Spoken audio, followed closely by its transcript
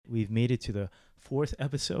We've made it to the 4th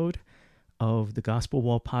episode of the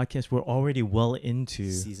GospelWell podcast. We're already well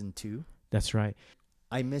into Season 2. That's right.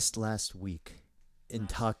 I missed last week in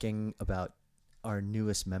talking about our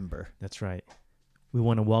newest member. That's right. We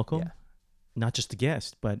want to welcome not just a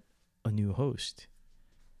guest, but a new host,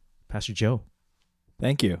 Pastor Joe.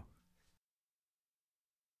 Thank you.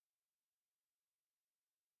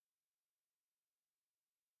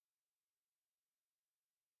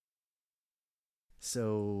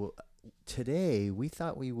 So today we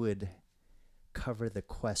thought we would cover the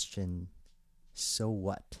question, so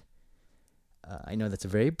what? I know that's a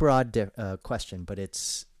very broad question, but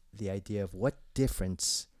it's the idea of what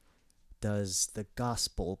difference does the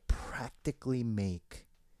gospel practically make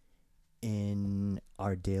in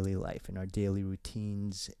our daily life, in our daily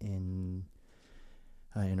routines, in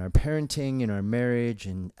our parenting, in our marriage,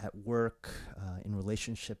 and at work, in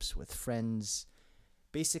relationships with friends.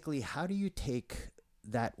 Basically, how do you take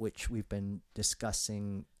that which we've been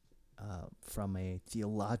discussing from a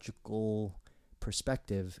theological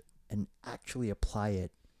perspective and actually apply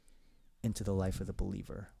it into the life of the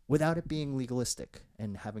believer without it being legalistic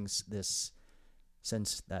and having this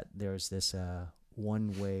sense that there's this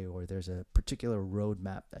one way or there's a particular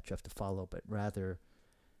roadmap that you have to follow, but rather,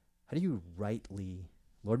 how do you rightly,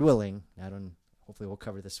 Lord willing, hopefully we'll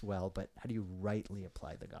cover this well, but how do you rightly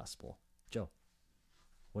apply the gospel? Joe,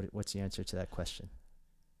 what's the answer to that question?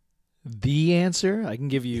 The answer? I can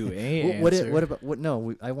give you a answer. What about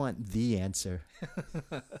no? I want the answer.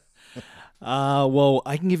 Well,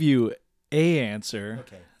 I can give you a answer.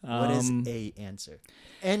 Okay. What is a answer?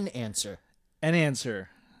 An answer. An answer.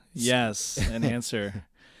 Yes, an answer.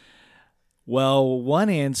 Well, one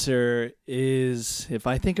answer is, if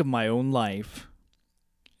I think of my own life,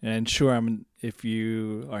 and sure, if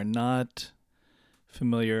you are not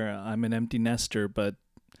familiar, I'm an empty nester, but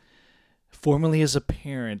formerly as a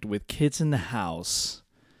parent with kids in the house,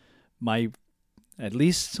 at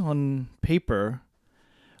least on paper,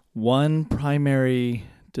 one primary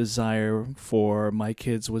desire for my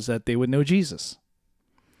kids was that they would know Jesus.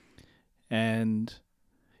 And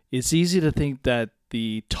it's easy to think that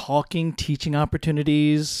the talking, teaching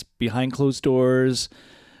opportunities behind closed doors,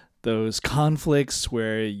 those conflicts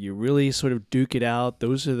where you really sort of duke it out,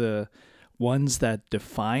 those are the ones that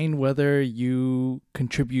define whether you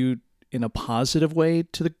contribute in a positive way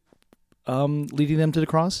to the leading them to the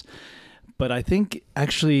cross. But I think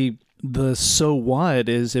actually the so what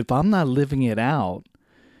is, if I'm not living it out,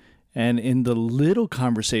 and in the little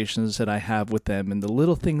conversations that I have with them and the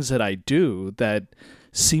little things that I do that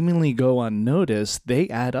seemingly go unnoticed, they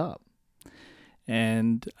add up.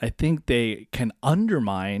 And I think they can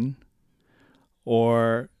undermine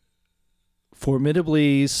or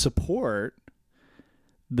formidably support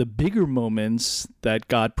the bigger moments that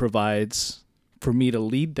God provides for me to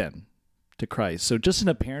lead them to Christ. So just in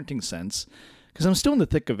a parenting sense, because I'm still in the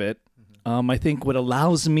thick of it, I think what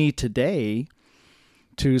allows me today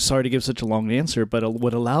to, sorry to give such a long answer, but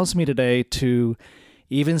what allows me today to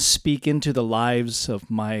even speak into the lives of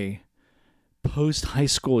my post-high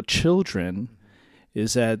school children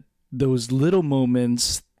is that those little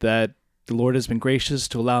moments that the Lord has been gracious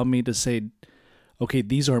to allow me to say, okay,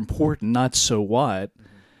 these are important, not so what,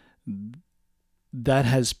 that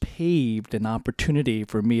has paved an opportunity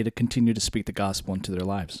for me to continue to speak the gospel into their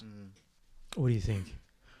lives. What do you think?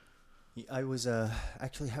 I was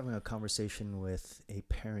actually having a conversation with a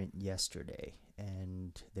parent yesterday,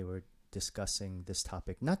 and they were discussing this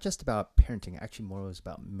topic, not just about parenting, actually more was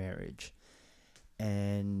about marriage.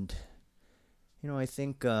 And, I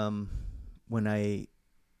think when I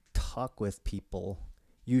talk with people,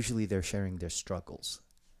 usually they're sharing their struggles.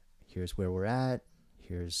 Here's where we're at.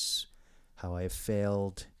 Here's how I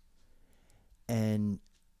failed. And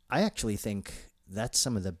I actually think that's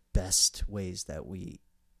some of the best ways that we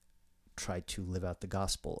try to live out the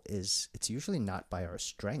gospel. Is it's usually not by our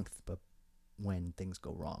strength, but when things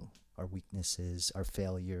go wrong, our weaknesses, our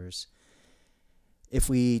failures. If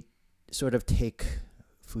we sort of take,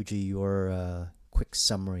 Fuji, your quick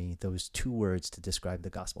summary, those 2 words to describe the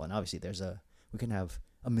gospel, and obviously we can have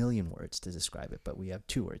a million words to describe it, but we have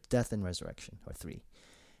 2 words, death and resurrection, or 3.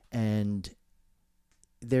 And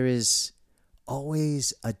there is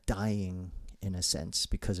always a dying, in a sense,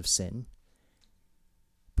 because of sin.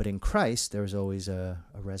 But in Christ, there's always a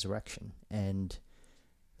resurrection. And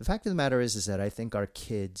the fact of the matter is that I think our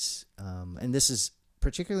kids, and this is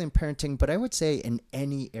particularly in parenting, but I would say in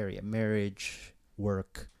any area, marriage,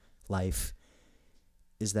 work, life,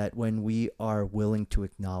 is that when we are willing to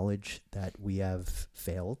acknowledge that we have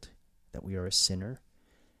failed, that we are a sinner,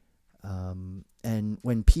 and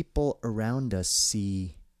when people around us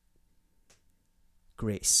see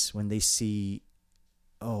grace, when they see,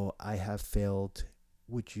 oh, I have failed,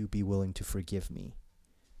 would you be willing to forgive me?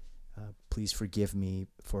 Please forgive me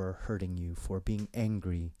for hurting you, for being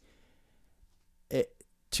angry.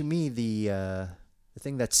 To me, the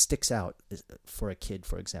thing that sticks out is, for a kid,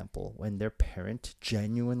 for example, when their parent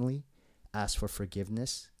genuinely asks for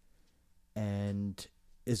forgiveness and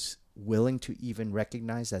is willing to even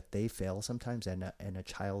recognize that they fail sometimes, and a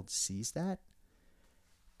child sees that,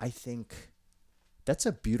 I think that's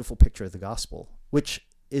a beautiful picture of the gospel, which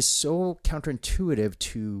is so counterintuitive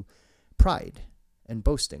to pride and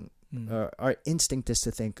boasting. Our instinct is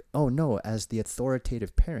to think, oh no, as the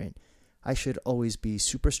authoritative parent, I should always be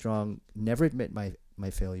super strong, never admit my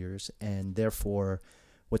failures, and therefore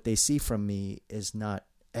what they see from me is not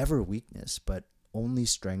ever weakness, but only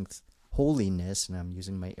strength, holiness, and I'm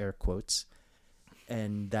using my air quotes,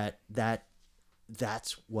 and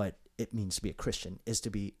that's what it means to be a Christian, is to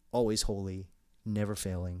be always holy, never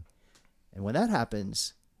failing. And when that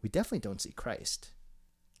happens, we definitely don't see Christ.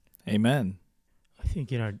 Amen. I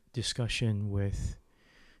think in our discussion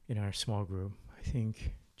in our small group, I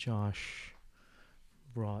think Josh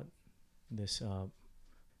brought this up,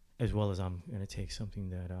 as well as I'm going to take something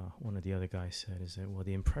that one of the other guys said, is that, well,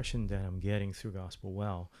 the impression that I'm getting through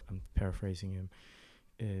GospelWell, I'm paraphrasing him,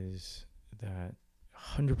 is that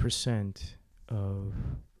 100% of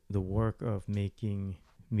the work of making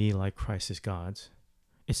me like Christ is God's.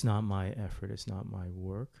 It's not my effort. It's not my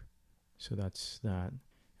work. So that's that.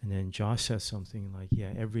 And then Josh says something like,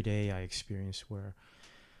 yeah, every day I experience where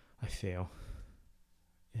I fail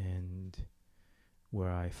and where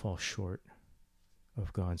I fall short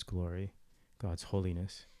of God's glory, God's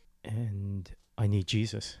holiness, and I need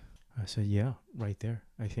Jesus. I said, yeah, right there.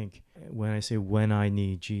 I think when I say when I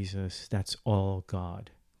need Jesus, that's all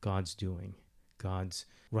God's doing, God's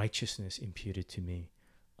righteousness imputed to me,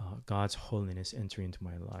 God's holiness entering into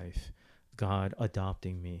my life, God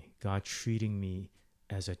adopting me, God treating me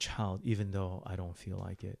as a child, even though I don't feel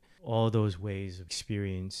like it. All those ways of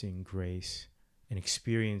experiencing grace and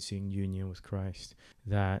experiencing union with Christ,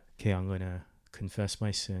 that, okay, I'm going to confess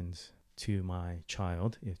my sins to my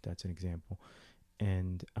child, if that's an example,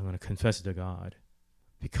 and I'm going to confess it to God.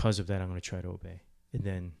 Because of that, I'm going to try to obey. And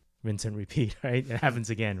then rinse and repeat, right? It happens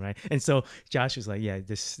again, right? And so Josh was like, yeah,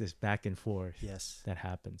 this back and forth, yes, that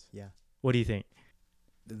happens. Yeah. What do you think?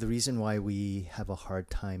 The reason why we have a hard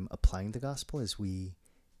time applying the gospel is we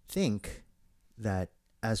think that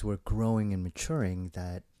as we're growing and maturing,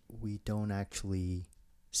 that we don't actually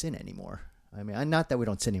sin anymore. I mean, not that we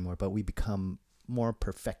don't sin anymore, but we become more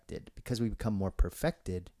perfected. Because we become more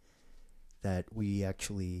perfected, that we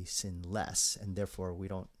actually sin less, and therefore we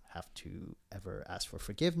don't have to ever ask for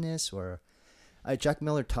forgiveness. Or Jack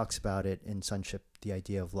Miller talks about it in Sonship, the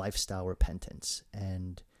idea of lifestyle repentance.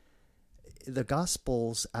 And the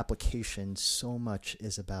gospel's application so much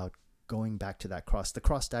is about going back to that cross. The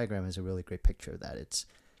cross diagram is a really great picture of that.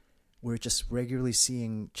 We're just regularly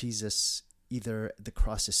seeing Jesus, either the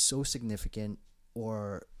cross is so significant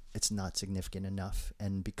or it's not significant enough.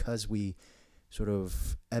 And because we sort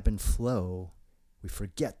of ebb and flow, we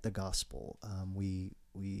forget the gospel.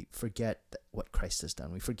 We forget what Christ has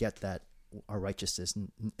done. We forget that our righteousness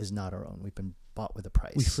is not our own. We've been bought with a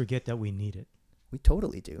price. We forget that we need it. We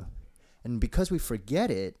totally do. And because we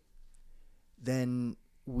forget it, then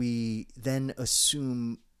we then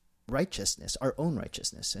assume righteousness, our own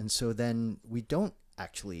righteousness. And so then we don't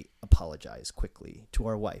actually apologize quickly to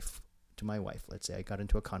our wife, to my wife. Let's say I got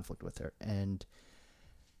into a conflict with her, and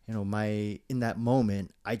in that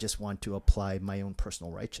moment, I just want to apply my own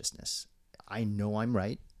personal righteousness. I know I'm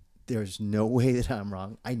right. There's no way that I'm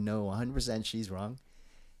wrong. I know 100% she's wrong.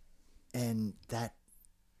 And that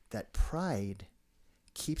pride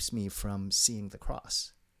keeps me from seeing the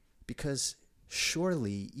cross. Because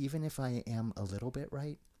surely, even if I am a little bit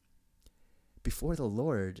right, before the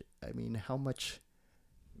Lord, I mean, how much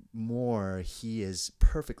more He is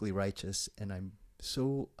perfectly righteous and I'm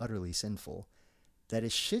so utterly sinful, that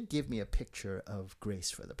it should give me a picture of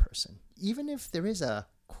grace for the person. Even if there is a,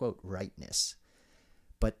 quote, rightness.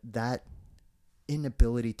 But that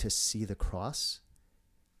inability to see the cross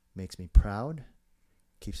makes me proud,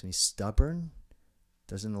 keeps me stubborn,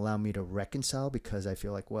 doesn't allow me to reconcile because I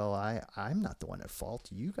feel like, well, I'm not the one at fault.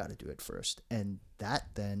 You got to do it first. And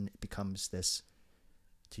that then becomes this,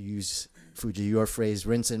 to use, Fuji, your phrase,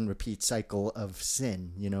 rinse and repeat cycle of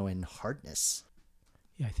sin, and hardness.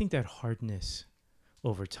 Yeah, I think that hardness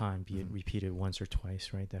over time, be it repeated once or twice,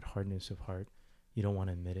 right? That hardness of heart, you don't want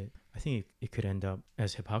to admit it. I think it could end up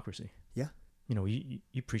as hypocrisy. Yeah.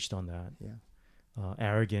 You preached on that. Yeah.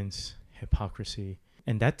 Arrogance, hypocrisy,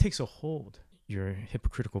 and that takes a hold. You're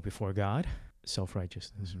hypocritical before God,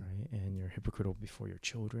 self-righteousness, right? And you're hypocritical before your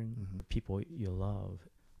children, people you love,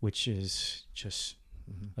 which is just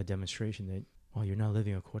a demonstration that, well, you're not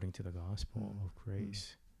living according to the gospel of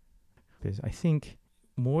grace. Because I think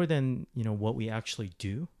more than, what we actually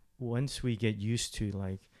do, once we get used to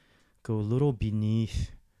go a little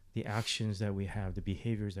beneath the actions that we have, the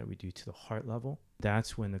behaviors that we do to the heart level,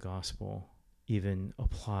 that's when the gospel even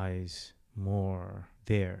applies more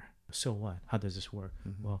there. So what? How does this work?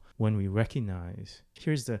 Well, when we recognize,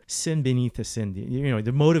 here's the sin beneath the sin,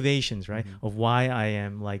 the motivations, right, of why I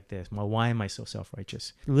am like this, why am I so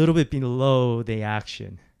self-righteous? A little bit below the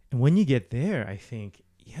action. And when you get there, I think,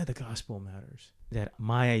 the gospel matters. That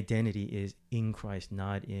my identity is in Christ,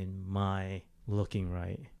 not in my looking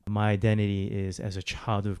right. My identity is as a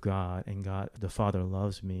child of God, and God, the Father,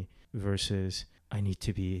 loves me, versus I need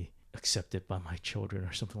to be accepted by my children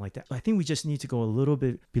or something like that. I think we just need to go a little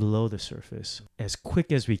bit below the surface as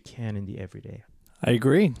quick as we can in the everyday. I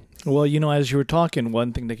agree. Well, as you were talking,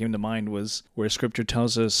 one thing that came to mind was where Scripture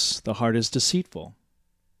tells us the heart is deceitful.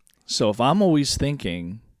 So if I'm always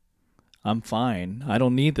thinking, I'm fine, I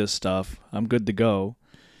don't need this stuff, I'm good to go,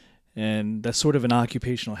 and that's sort of an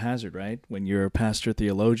occupational hazard, right? When you're a pastor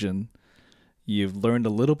theologian, you've learned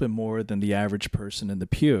a little bit more than the average person in the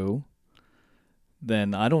pew,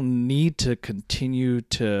 then I don't need to continue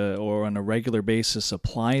to, or on a regular basis,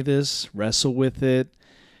 apply this, wrestle with it,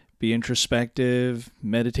 be introspective,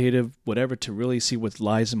 meditative, whatever, to really see what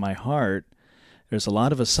lies in my heart. There's a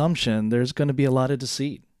lot of assumption. There's going to be a lot of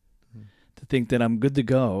deceit. To think that I'm good to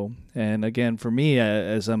go. And again, for me,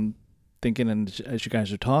 as I'm thinking and as you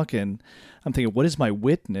guys are talking, I'm thinking, what is my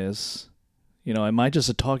witness? Am I just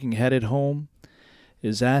a talking head at home?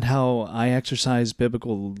 Is that how I exercise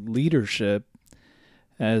biblical leadership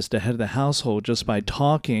as the head of the household, just by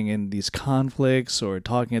talking in these conflicts or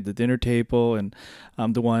talking at the dinner table, and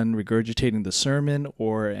I'm the one regurgitating the sermon?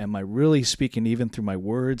 Or am I really speaking even through my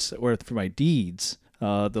words or through my deeds?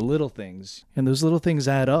 The little things. And those little things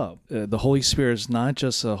add up. The Holy Spirit is not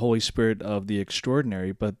just a Holy Spirit of the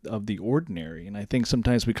extraordinary, but of the ordinary. And I think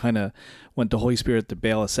sometimes we kind of want the Holy Spirit to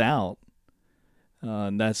bail us out.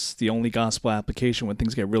 And that's the only gospel application when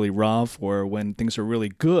things get really rough or when things are really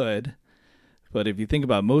good. But if you think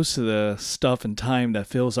about most of the stuff and time that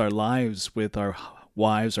fills our lives with our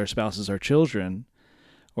wives, our spouses, our children,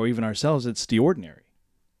 or even ourselves, it's the ordinary.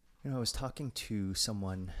 I was talking to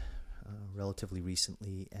someone relatively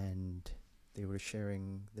recently, and they were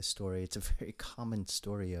sharing this story. It's a very common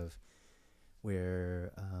story of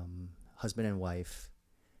where husband and wife,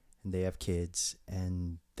 and they have kids,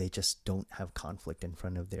 and they just don't have conflict in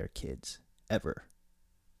front of their kids ever.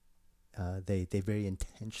 They very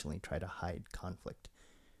intentionally try to hide conflict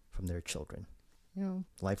from their children.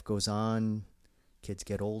 Life goes on, kids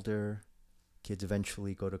get older, kids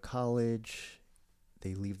eventually go to college,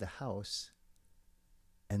 they leave the house,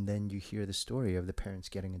 and then you hear the story of the parents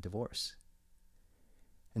getting a divorce.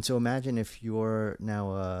 And so imagine if you're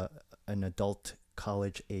now an adult,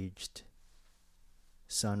 college-aged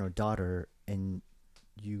son or daughter, and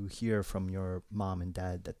you hear from your mom and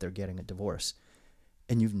dad that they're getting a divorce,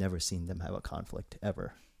 and you've never seen them have a conflict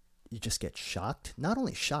ever. You just get shocked. Not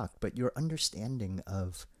only shocked, but your understanding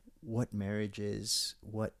of what marriage is,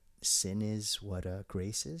 what sin is, what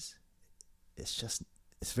grace is,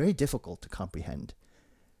 it's very difficult to comprehend.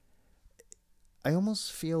 I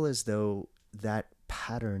almost feel as though that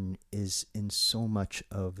pattern is in so much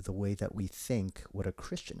of the way that we think what a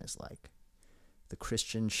Christian is like. The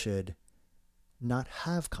Christian should not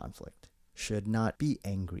have conflict, should not be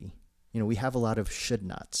angry. We have a lot of should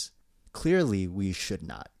nots. Clearly, we should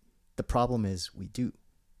not. The problem is we do.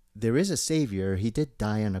 There is a Savior. He did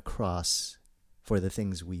die on a cross for the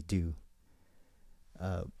things we do.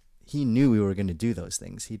 He knew we were going to do those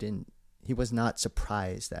things. He was not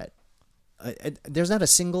surprised that there's not a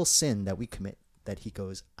single sin that we commit that he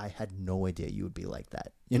goes, I had no idea you would be like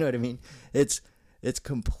that. You know what I mean? It's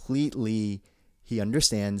completely, he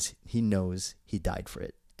understands, he knows, he died for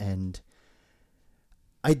it. And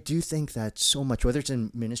I do think that so much, whether it's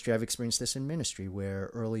in ministry, I've experienced this in ministry, where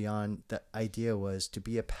early on the idea was to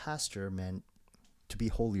be a pastor meant to be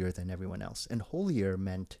holier than everyone else. And holier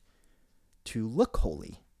meant to look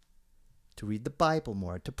holy, to read the Bible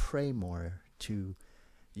more, to pray more,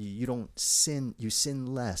 you don't sin, you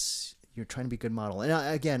sin less. You're trying to be a good model. And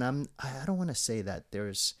I don't want to say that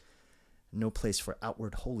there's no place for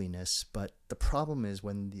outward holiness, but the problem is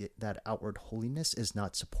when that outward holiness is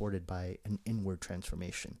not supported by an inward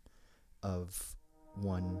transformation of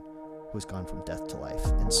one who's gone from death to life.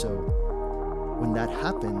 And so when that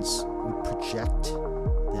happens, we project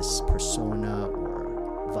this persona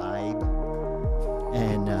or vibe,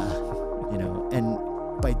 and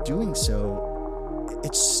And by doing so,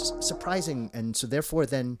 it's surprising. And so therefore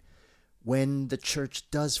then, when the church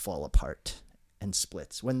does fall apart and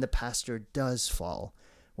splits, when the pastor does fall,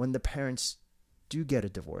 when the parents do get a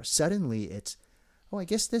divorce, suddenly it's, oh, I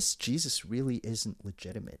guess this Jesus really isn't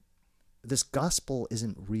legitimate. This gospel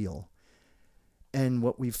isn't real. And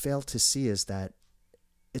what we've failed to see is that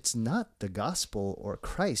it's not the gospel or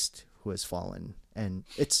Christ who has fallen, and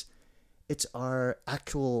it's our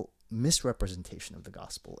actual misrepresentation of the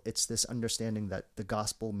gospel. It's this understanding that the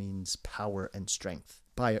gospel means power and strength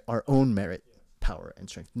by our own merit, power and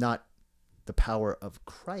strength, not the power of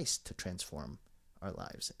Christ to transform our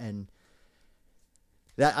lives. And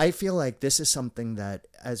that, I feel like this is something that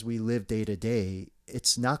as we live day to day,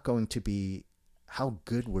 it's not going to be how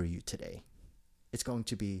good were you today. It's going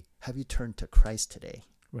to be, have you turned to Christ today?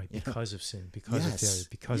 Right, because of sin, because of failure,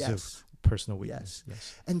 because yes. of personal weakness.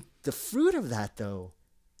 Yes. And the fruit of that, though,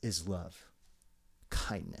 is love,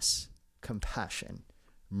 kindness, compassion,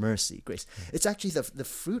 mercy, grace. It's actually, the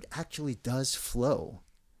fruit actually does flow,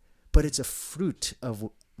 but it's a fruit of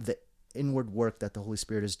the inward work that the Holy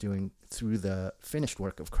Spirit is doing through the finished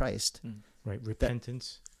work of Christ. Right,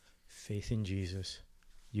 repentance, faith in Jesus,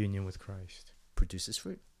 union with Christ. Produces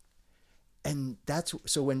fruit. And that's,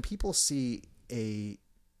 so when people see a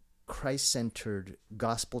Christ-centered,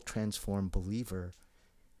 gospel-transformed believer,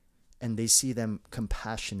 and they see them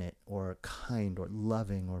compassionate or kind or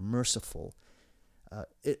loving or merciful,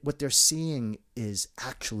 what they're seeing is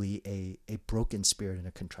actually a broken spirit and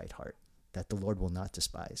a contrite heart that the Lord will not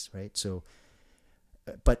despise, right? So,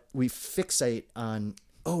 but we fixate on,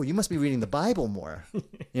 oh, you must be reading the Bible more.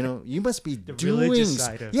 You must be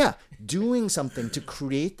doing something to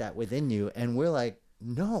create that within you. And we're like,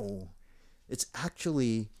 no, it's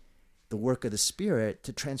actually the work of the Spirit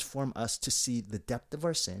to transform us to see the depth of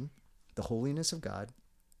our sin, the holiness of God,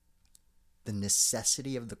 the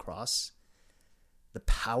necessity of the cross, the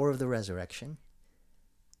power of the resurrection.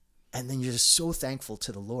 And then you're just so thankful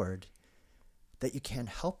to the Lord that you can't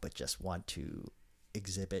help but just want to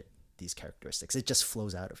exhibit these characteristics. It just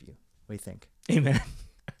flows out of you. What do you think? Amen.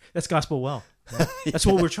 That's GospelWell. Right? That's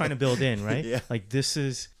what we're trying to build in, right? Yeah. Like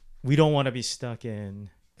we don't want to be stuck in,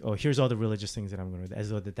 oh, here's all the religious things that I'm going to do, as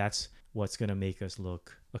though that's what's going to make us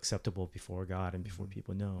look acceptable before God and before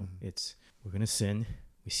people. No, it's, we're going to sin.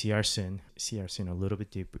 We see our sin a little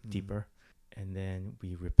bit deeper, and then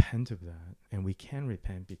we repent of that. And we can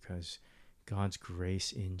repent because God's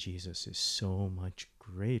grace in Jesus is so much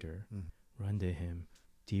greater. Run to him,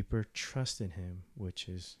 deeper trust in him, which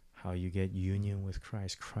is how you get union with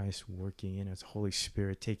Christ. Christ working in us, Holy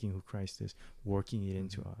Spirit taking who Christ is, working it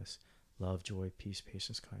into us. Love, joy, peace,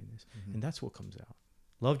 patience, kindness. And that's what comes out.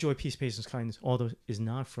 Love, joy, peace, patience, kindness, all those is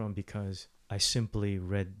not from because I simply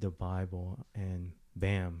read the Bible and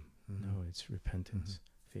bam. No, it's repentance,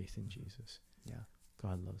 faith in Jesus. Yeah.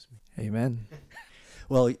 God loves me. Amen.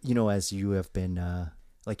 Well, as you have been,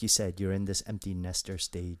 like you said, you're in this empty nester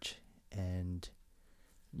stage, and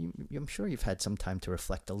I'm sure you've had some time to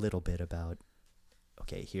reflect a little bit about,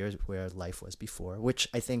 okay, here's where life was before, which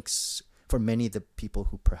I think for many of the people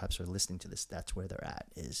who perhaps are listening to this, that's where they're at,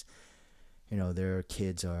 is, their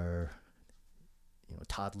kids are,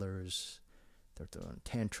 toddlers, they're throwing a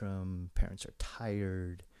tantrum, parents are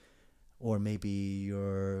tired, or maybe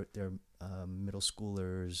they're middle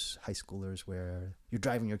schoolers, high schoolers, where you're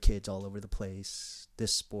driving your kids all over the place,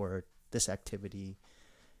 this sport, this activity,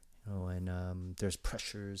 and there's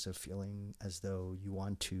pressures of feeling as though you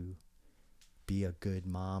want to be a good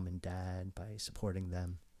mom and dad by supporting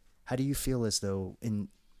them. How do you feel as though in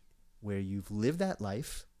where you've lived that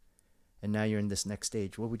life and now you're in this next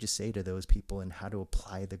stage, what would you say to those people and how to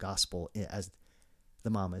apply the gospel as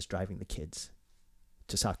the mom is driving the kids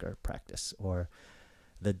to soccer practice, or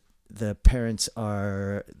the parents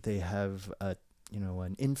they have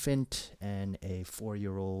an infant and a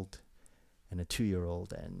 4-year-old and a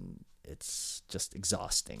 2-year-old, and it's just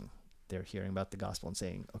exhausting. They're hearing about the gospel and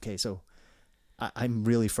saying, okay, so I'm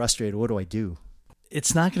really frustrated. What do I do?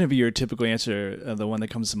 It's not going to be your typical answer, the one that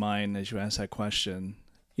comes to mind as you ask that question.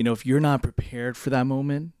 If you're not prepared for that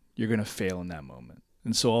moment, you're going to fail in that moment.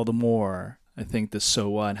 And so all the more, I think the so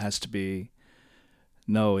what has to be,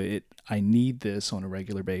 no, I need this on a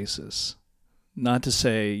regular basis. Not to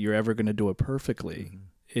say you're ever going to do it perfectly.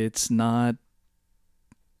 It's not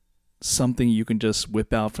something you can just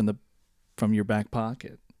whip out from your back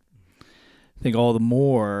pocket. I think all the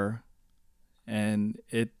more, and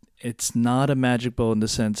it's not a magic bullet in the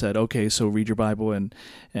sense that, okay, so read your Bible and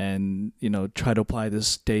try to apply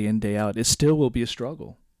this day in, day out. It still will be a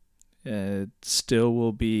struggle. It still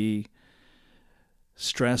will be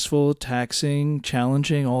stressful, taxing,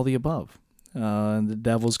 challenging, all the above. The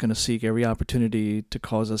devil's going to seek every opportunity to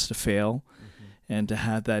cause us to fail and to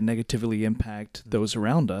have that negatively impact those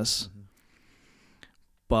around us.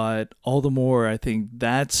 But all the more, I think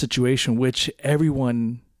that situation, which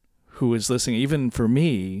everyone who is listening, even for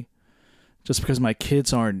me, just because my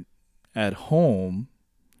kids aren't at home,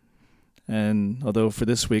 and although for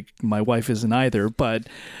this week my wife isn't either, but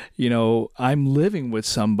I'm living with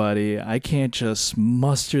somebody, I can't just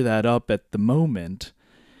muster that up at the moment.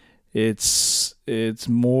 It's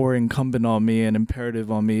more incumbent on me and imperative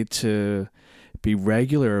on me to be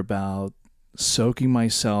regular about soaking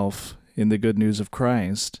myself in the good news of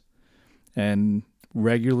Christ and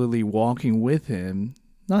regularly walking with him,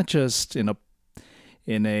 not just in a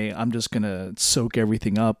I'm just going to soak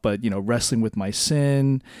everything up, but, wrestling with my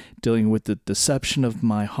sin, dealing with the deception of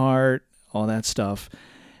my heart, all that stuff,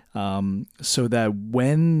 so that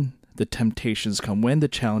when the temptations come, when the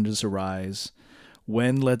challenges arise,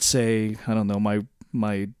 when, let's say, I don't know,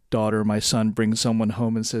 my daughter, my son brings someone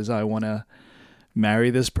home and says, I want to marry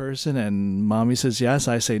this person, and mommy says yes,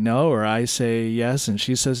 I say no, or I say yes and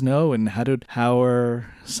she says no, and how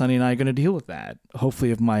are Sonny and I going to deal with that?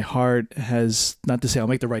 Hopefully, if my heart has, not to say I'll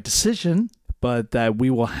make the right decision, but that we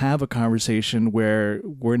will have a conversation where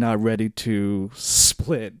we're not ready to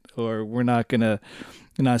split, or we're not going to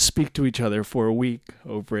not speak to each other for a week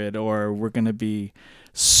over it, or we're going to be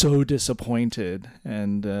so disappointed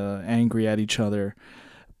and angry at each other,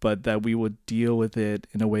 but that we would deal with it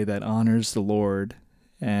in a way that honors the Lord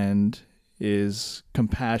and is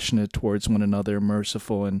compassionate towards one another,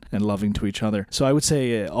 merciful and loving to each other. So I would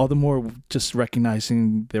say all the more just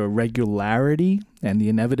recognizing the regularity and the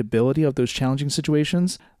inevitability of those challenging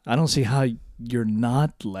situations, I don't see how you're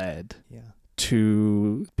not led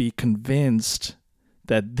to be convinced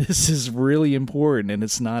that this is really important and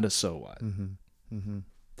it's not a so what.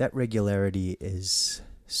 That regularity is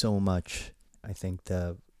so much, I think,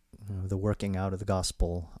 the working out of the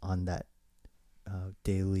gospel on that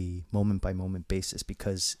daily, moment-by-moment basis,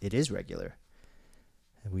 because it is regular.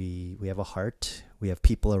 We have a heart, we have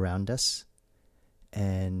people around us,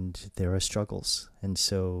 and there are struggles. And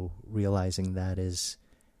so realizing that is,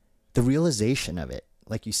 the realization of it,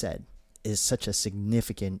 like you said, is such a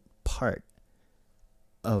significant part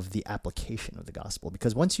of the application of the gospel.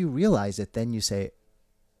 Because once you realize it, then you say,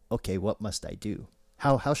 okay, what must I do?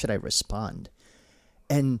 How should I respond?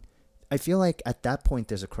 And I feel like at that point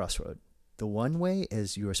there's a crossroad. The one way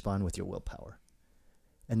is you respond with your willpower.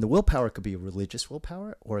 And the willpower could be religious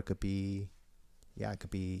willpower, or it could be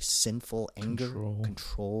sinful anger,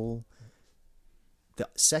 control. The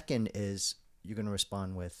second is you're going to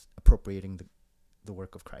respond with appropriating the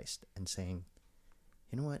work of Christ and saying,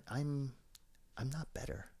 you know what, I'm not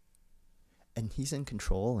better. And he's in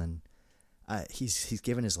control, and he's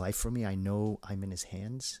given his life for me. I know I'm in his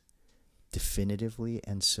hands definitively.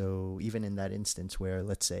 And so even in that instance where,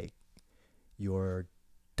 let's say, your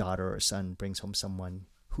daughter or son brings home someone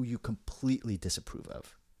who you completely disapprove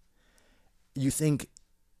of, you think,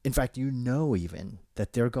 in fact, even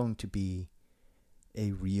that they're going to be there's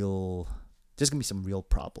going to be some real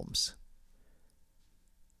problems.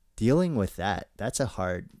 Dealing with that's a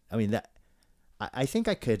hard, I think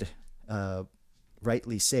I could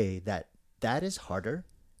rightly say that is harder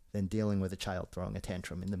than dealing with a child throwing a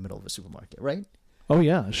tantrum in the middle of a supermarket, right? Oh,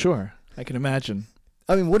 yeah, sure. I can imagine.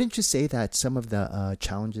 Wouldn't you say that some of the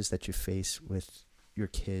challenges that you face with your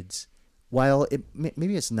kids, while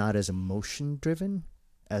maybe it's not as emotion-driven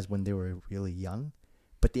as when they were really young,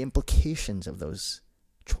 but the implications of those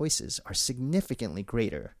choices are significantly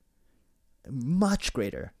greater, much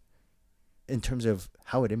greater, in terms of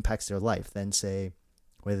how it impacts their life than, say,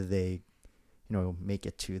 whether they, make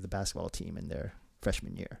it to the basketball team in their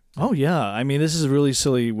freshman year. Oh, yeah. This is a really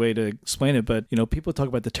silly way to explain it, but, people talk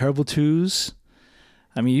about the terrible twos.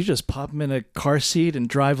 You just pop them in a car seat and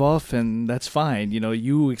drive off, and that's fine.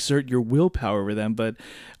 You exert your willpower over them, but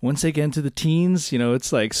once they get into the teens,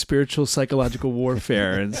 it's like spiritual, psychological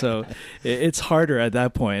warfare, and so it's harder at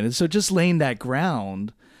that point. And so just laying that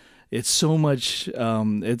ground, it's so much,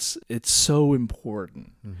 it's so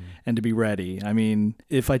important, and to be ready.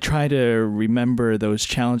 If I try to remember those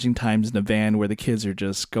challenging times in the van where the kids are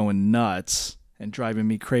just going nuts and driving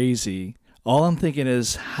me crazy, all I'm thinking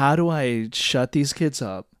is, how do I shut these kids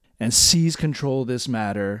up and seize control of this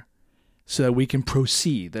matter so that we can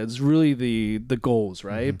proceed? That's really the goals,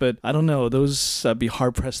 right? But I don't know, those, I'd be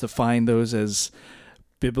hard-pressed to find those as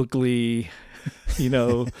biblically,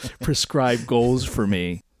 prescribed goals for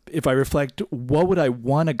me. If I reflect, what would I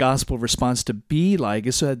want a gospel response to be like,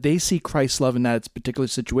 is so that they see Christ's love in that particular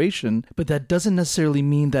situation, but that doesn't necessarily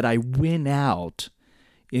mean that I win out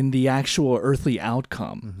in the actual earthly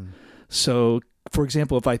outcome. So, for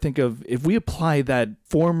example, if we apply that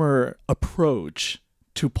former approach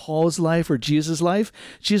to Paul's life or Jesus' life,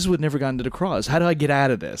 Jesus would never gotten to the cross. How do I get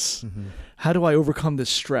out of this? Mm-hmm. How do I overcome this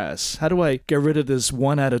stress? How do I get rid of this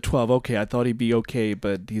 1 out of 12? Okay, I thought he'd be okay,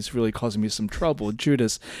 but he's really causing me some trouble.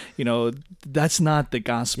 Judas, that's not the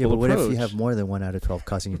gospel but approach. what if you have more than 1 out of 12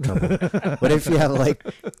 causing you trouble? What if you have like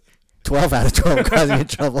 12 out of 12 causing you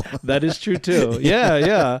trouble? That is true too.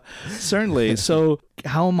 Yeah, certainly. So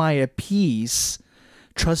how am I at peace,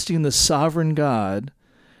 trusting the sovereign God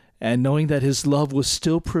and knowing that his love will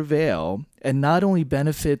still prevail and not only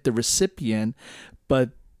benefit the recipient, but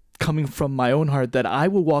coming from my own heart, that I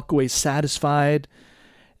will walk away satisfied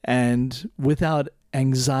and without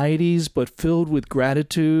anxieties, but filled with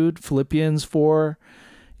gratitude. Philippians 4,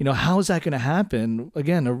 how is that going to happen?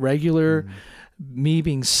 Again, a regular me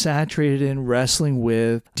being saturated in, wrestling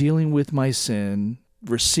with, dealing with my sin,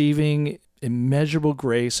 receiving immeasurable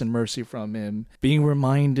grace and mercy from him, being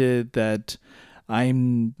reminded that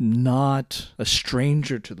I'm not a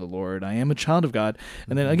stranger to the Lord. I am a child of God.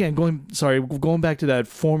 And then again, going back to that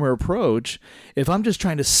former approach, if I'm just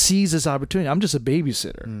trying to seize this opportunity, I'm just a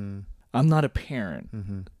babysitter. I'm not a parent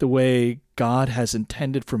the way God has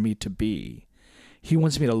intended for me to be. He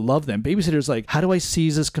wants me to love them. Babysitter's like, how do I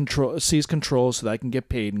seize control so that I can get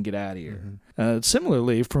paid and get out of here?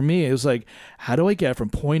 Similarly, for me, it was like, how do I get from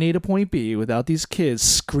point A to point B without these kids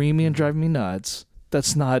screaming and driving me nuts?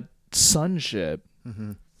 That's not sonship.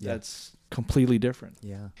 That's completely different.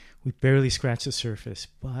 Yeah. We barely scratched the surface,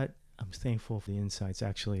 but I'm thankful for the insights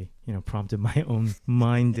actually, prompted my own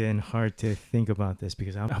mind and heart to think about this,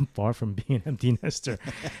 because I'm far from being an empty nester.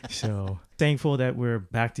 So thankful that we're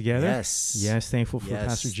back together. Yes. Thankful for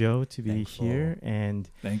Pastor Joe to be here. And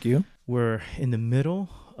thank you. We're in the middle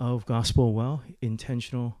of GospelWell,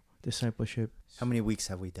 intentional discipleship. How many weeks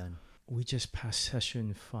have we done? We just passed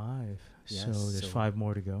session 5. Yes, so there's 5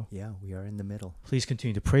 more to go. Yeah, we are in the middle. Please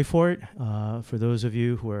continue to pray for it. For those of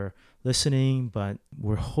you who are listening, but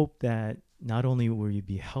we hope that not only will you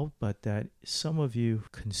be helped, but that some of you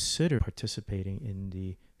consider participating in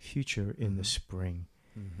the future in the spring.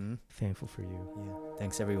 Thankful for you. Yeah.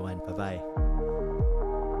 Thanks, everyone. Bye-bye.